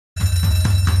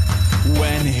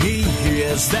he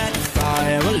hears that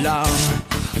fire alarm,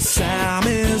 Sam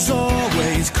is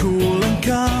always cool and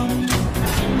calm.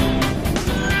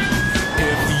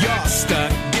 If you're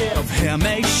stuck, give him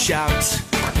a shout.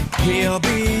 He'll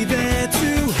be there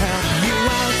to help you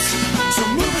out. So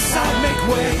move aside, make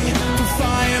way for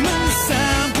Fireman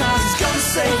Sam, 'cause he's gonna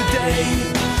save the day.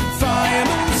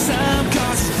 Fireman Sam,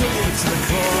 'cause he's brave to the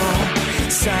core.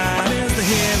 Sam is the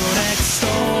hero next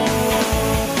door.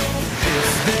 If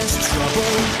there's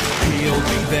trouble, he'll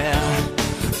be there,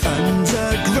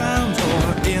 underground or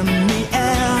in the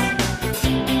air.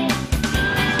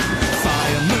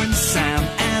 Fireman Sam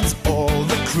and all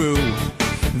the crew,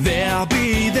 they'll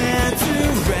be there to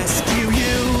rescue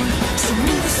you. So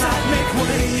move aside, make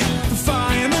way for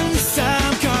Fireman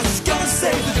Sam, 'cause he's gonna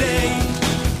save the day.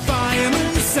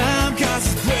 Fireman Sam, 'cause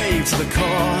he's brave to the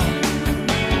core.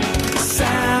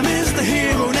 Sam is the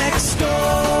hero next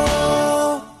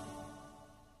door.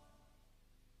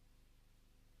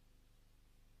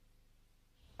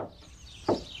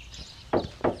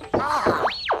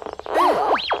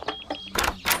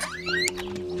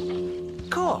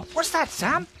 Cool. What's that,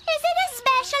 Sam? Is it a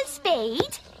special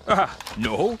spade?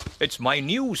 No, it's my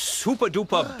new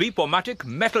super-duper beep-o-matic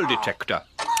metal detector.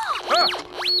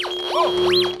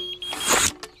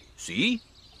 See?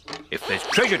 If there's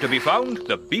treasure to be found,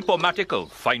 the beep-o-matic will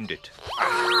find it.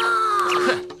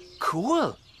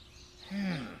 Cool.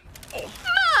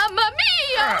 Mamma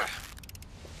mia!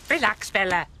 Relax,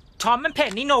 fella. Tom and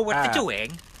Penny know what they're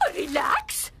doing.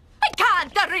 Relax? I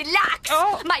can't relax.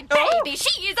 Oh. My baby,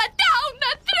 she is a down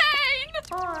the drain.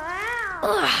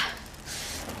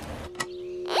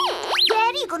 Where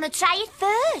are you going to try it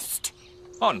first?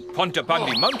 On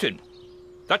Pontypandy Mountain.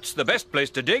 That's the best place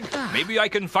to dig. Maybe I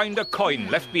can find a coin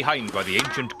left behind by the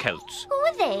ancient Celts. Who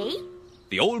are they?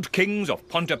 The old kings of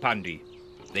Pontypandy.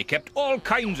 They kept all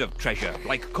kinds of treasure,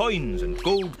 like coins and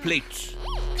gold plates.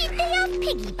 Did they have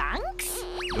piggy banks?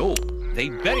 No, they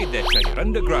buried their treasure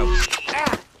underground.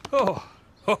 Oh.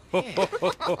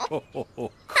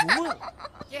 Cool.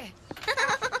 Yeah.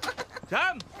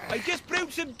 Sam, I just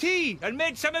brewed some tea and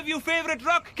made some of your favourite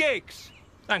rock cakes.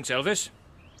 Thanks, Elvis.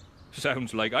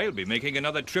 Sounds like I'll be making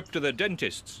another trip to the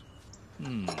dentist's.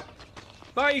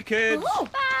 Bye, kids. Oh,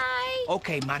 bye.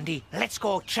 Okay, Mandy, let's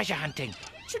go treasure hunting.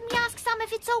 Shouldn't we ask Sam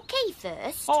if it's okay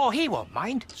first? Oh, he won't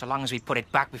mind, so long as we put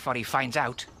it back before he finds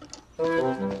out.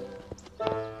 One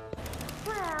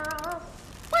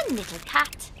little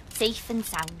cat, safe and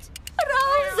sound.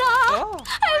 Rosa!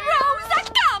 Rosa,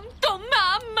 come to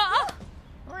Mama!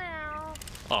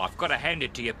 Oh, I've got to hand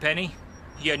it to you, Penny.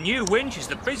 Your new winch is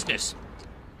the business.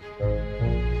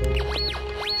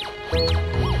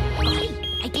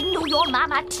 I didn't know your Mum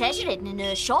had treasure hidden in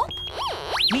her shop.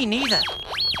 Me neither.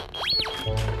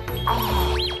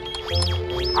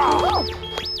 Oh!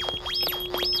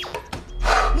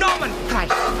 Norman Price!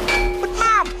 But,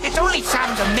 Mom, it's only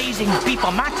Sam's amazing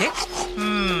beep-o-matic.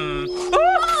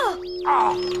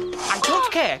 Oh, I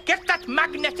don't care. Get that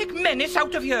magnetic menace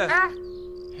out of here.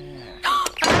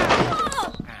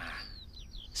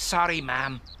 Sorry,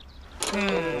 ma'am.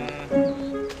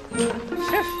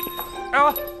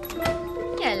 Oh,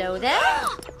 Hello there.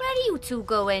 Where are you two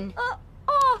going?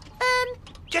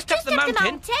 just up the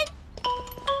mountain.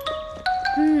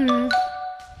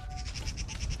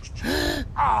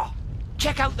 Oh,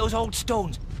 check out those old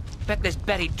stones. Bet there's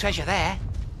buried treasure there.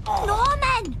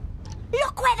 Norman!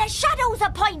 Look where the shadows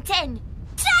are pointing!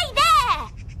 Try there!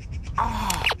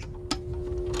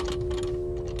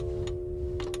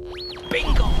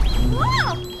 Bingo!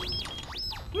 Whoa!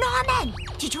 Norman,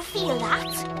 did you feel that?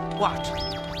 What?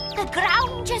 The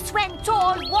ground just went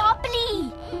all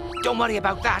wobbly. Don't worry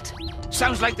about that.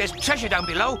 Sounds like there's treasure down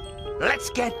below. Let's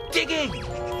get digging.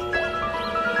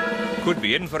 Could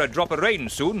be in for a drop of rain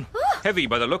soon. Heavy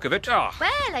by the look of it. Well,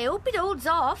 I hope it holds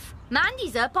off.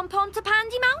 Mandy's up on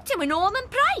Pontypandy Mountain with Norman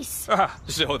Price.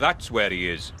 So that's where he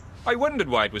is. I wondered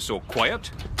why it was so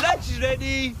quiet. Lunch is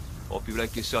ready. Hope you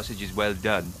like your sausages well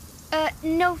done.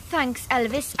 No thanks,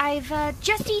 Elvis. I've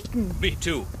just eaten. Me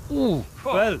too. Ooh,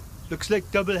 well, looks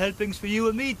like double helpings for you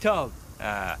and me, Tom.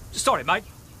 Sorry, mate.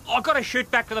 I've got to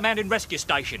shoot back to the mountain rescue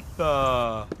station.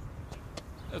 Those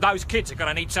kids are going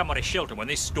to need somewhere to shelter when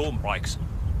this storm breaks.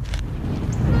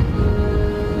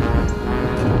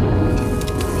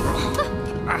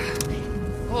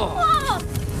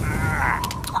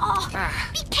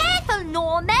 Be careful,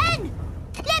 Norman!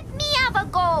 Let me have a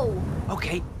go.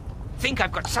 Okay. Think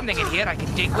I've got something in here I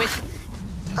can dig with.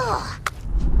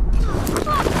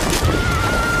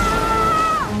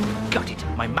 Got it.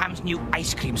 My mum's new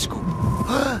ice cream scoop.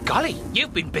 Golly,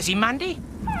 you've been busy, Mandy.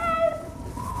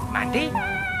 Mandy?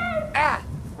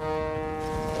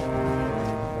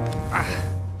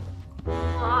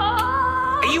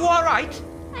 right?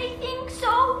 I think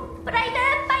so, but I'd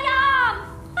hurt my arm.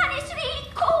 And it's really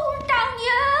cold down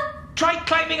here. Try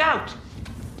climbing out.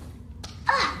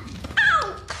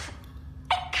 Ow!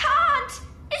 I can't.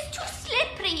 It's too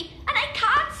slippery, and I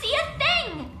can't see a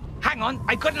thing. Hang on,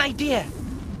 I've got an idea.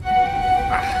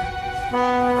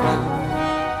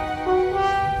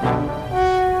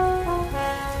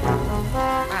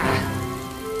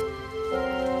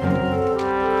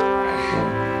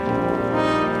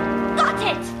 Got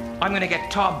it. I'm gonna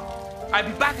get Tom. I'll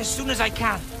be back as soon as I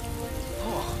can.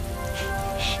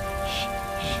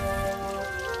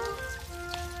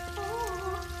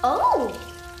 Oh.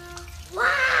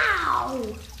 Wow.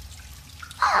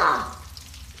 Oh.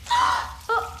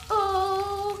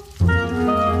 Uh-oh.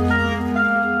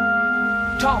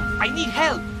 Tom, I need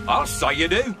help. I'll say you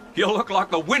do. You look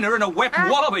like the winner in a wet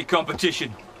wallaby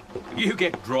competition. You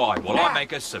get dry while I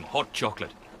make us some hot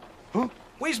chocolate. Huh?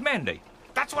 Where's Mandy?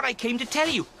 That's what I came to tell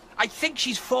you. I think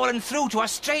she's fallen through to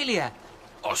Australia.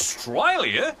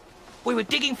 Australia? We were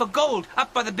digging for gold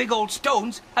up by the big old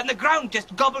stones, and the ground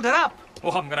just gobbled it up.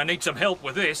 Well, I'm going to need some help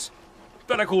with this.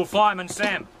 Better call Fireman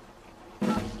Sam.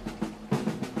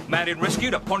 Man in rescue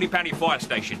to Pontypandy Fire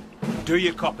Station. Do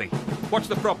you copy? What's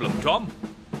the problem, Tom?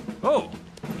 Oh.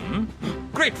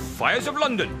 Great Fires of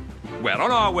London. We're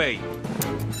on our way.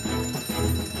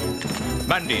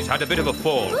 Mandy's had a bit of a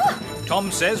fall.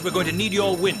 Tom says we're going to need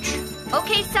your winch.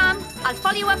 Okay, Sam. I'll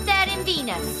follow you up there in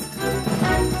Venus.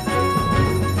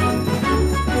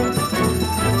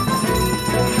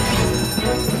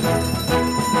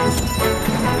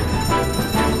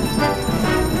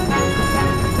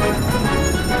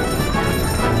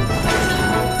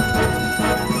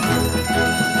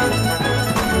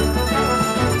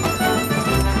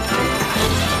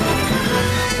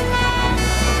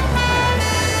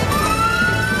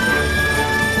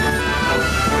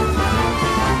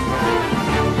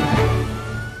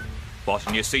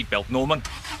 Fasten your seatbelt, Norman.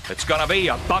 It's gonna be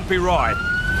a bumpy ride.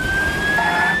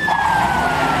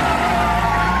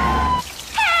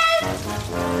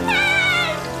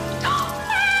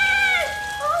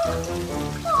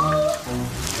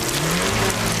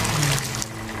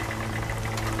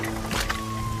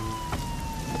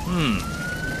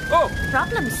 Oh!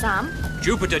 Problem, Sam?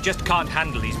 Jupiter just can't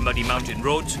handle these muddy mountain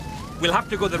roads. We'll have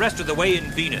to go the rest of the way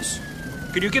in Venus.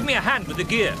 Can you give me a hand with the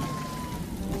gear?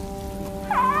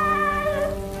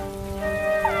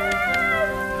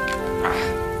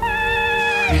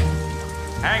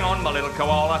 Hang on, my little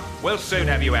koala. We'll soon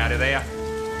have you out of there.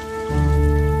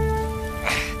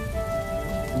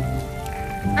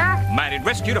 Man in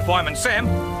rescue to Fireman Sam.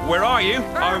 Where are you?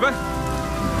 Over.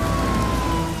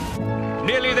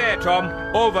 Nearly there, Tom.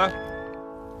 Over.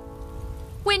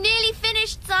 We're nearly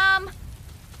finished, Sam.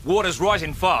 Water's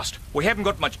rising fast. We haven't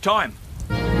got much time.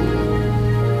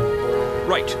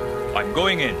 Right. I'm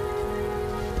going in.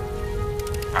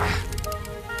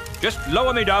 Just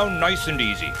lower me down nice and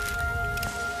easy.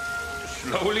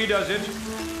 Slowly does it.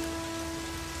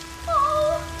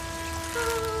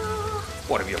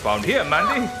 What have you found here,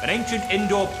 Mandy? An ancient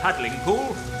indoor paddling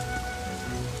pool?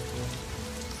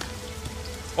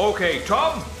 Okay,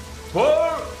 Tom.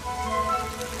 Pull!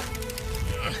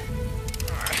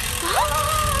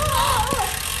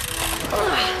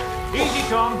 Easy,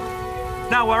 Tom.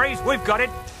 No worries, we've got it.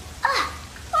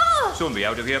 Soon be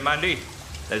out of here, Mandy.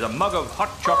 There's a mug of hot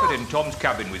chocolate in Tom's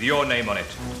cabin with your name on it.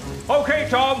 Okay,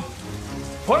 Tom.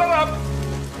 Pull it up.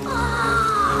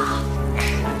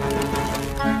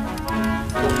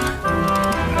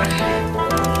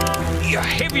 You're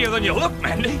heavier than you look,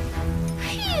 Mandy.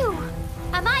 Phew!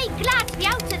 Am I glad to be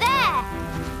out of there?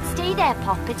 Stay there,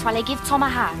 Poppets, while I give Tom a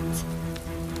hand.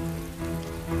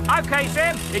 Okay,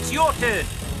 Sam, it's your turn.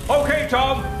 Okay,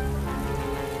 Tom.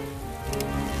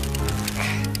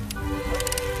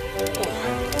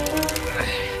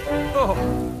 Oh.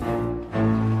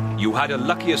 You had a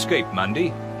lucky escape,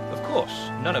 Mandy. Of course,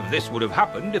 none of this would have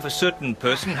happened if a certain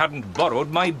person hadn't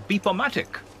borrowed my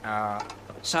beepomatic.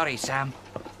 Sorry, Sam.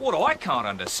 What I can't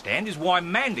understand is why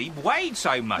Mandy weighed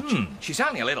so much. She's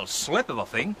only a little slip of a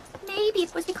thing. Maybe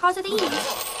it was because of these.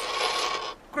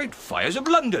 Great Fires of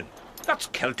London. That's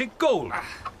Celtic gold.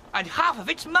 And half of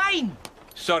it's mine.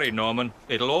 Sorry, Norman.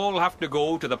 It'll all have to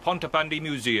go to the Pontypandy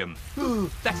Museum.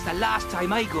 That's the last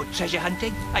time I go treasure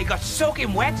hunting. I got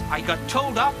soaking wet, I got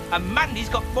told off, and Mandy's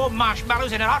got more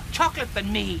marshmallows in her hot chocolate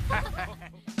than me.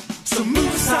 So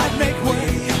move aside, make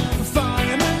way